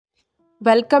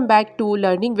Welcome back to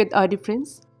Learning with a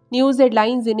Difference. News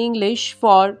headlines in English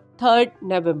for 3rd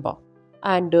November.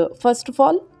 And first of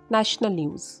all, national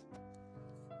news.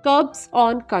 Curbs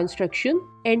on construction,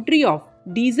 entry of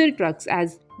diesel trucks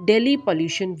as Delhi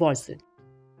pollution worsen.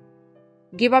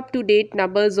 Give up-to-date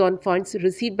numbers on funds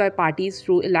received by parties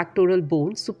through electoral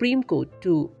bonds, Supreme Court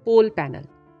to poll panel.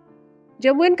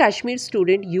 Jammu and Kashmir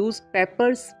student used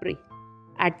pepper spray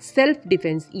at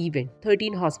self-defense event,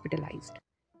 13 hospitalized.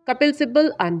 Kapil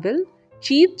Sibal unwell,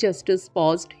 Chief Justice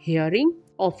paused hearing,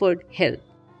 offered help.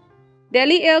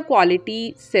 Delhi air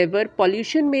quality severe,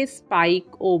 pollution may spike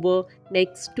over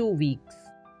next 2 weeks.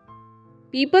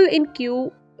 People in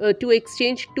queue to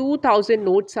exchange 2,000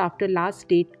 notes after last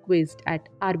date quizzed at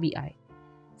RBI.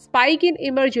 Spike in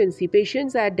emergency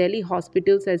patients at Delhi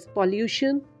hospitals as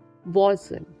pollution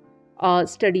worsen, a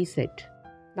study said.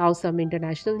 Now some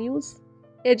international news.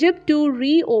 Egypt to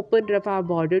reopen Rafah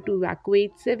border to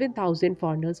evacuate 7,000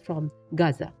 foreigners from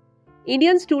Gaza.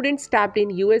 Indian student stabbed in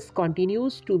US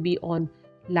continues to be on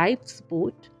life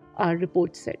support, a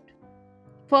report said.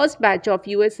 First batch of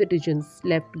US citizens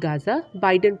left Gaza,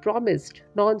 Biden promised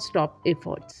non-stop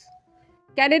efforts.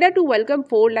 Canada to welcome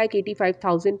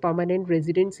 4,85,000 permanent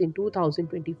residents in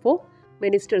 2024,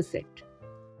 minister said.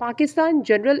 Pakistan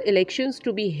general elections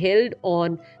to be held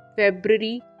on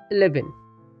February 11.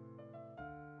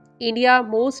 India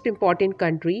most important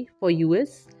country for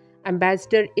US,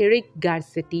 Ambassador Eric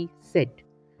Garcetti said.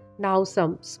 Now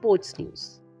some sports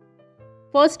news.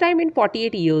 First time in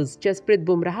 48 years, Jasprit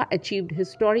Bumrah achieved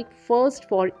historic first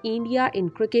for India in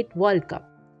Cricket World Cup.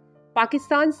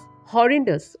 Pakistan's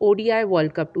horrendous ODI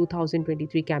World Cup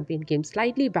 2023 campaign came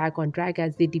slightly back on track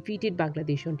as they defeated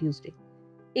Bangladesh on Tuesday.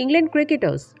 England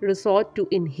cricketers resort to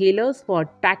inhalers for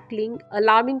tackling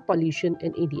alarming pollution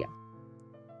in India.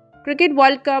 Cricket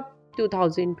World Cup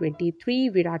 2023,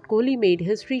 Virat Kohli made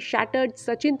history, shattered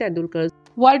Sachin Tendulkar's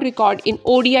world record in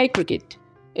ODI cricket.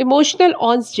 Emotional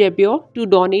Ons Jebio to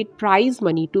donate prize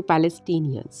money to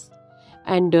Palestinians.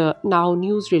 And now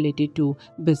news related to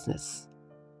business.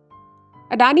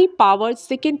 Adani Power's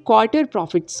second quarter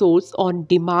profit soars on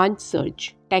demand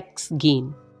surge, tax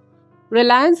gain.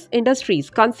 Reliance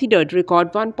Industries considered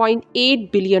record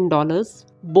 $1.8 billion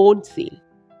bond sale.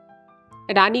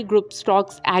 Adani Group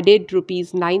stocks added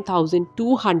Rs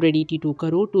 9,282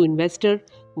 crore to investor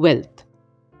wealth.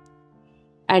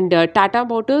 And Tata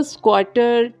Motors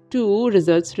quarter 2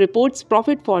 results reports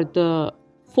profit for the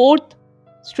 4th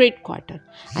straight quarter.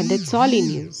 And that's all in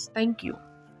news. Thank you.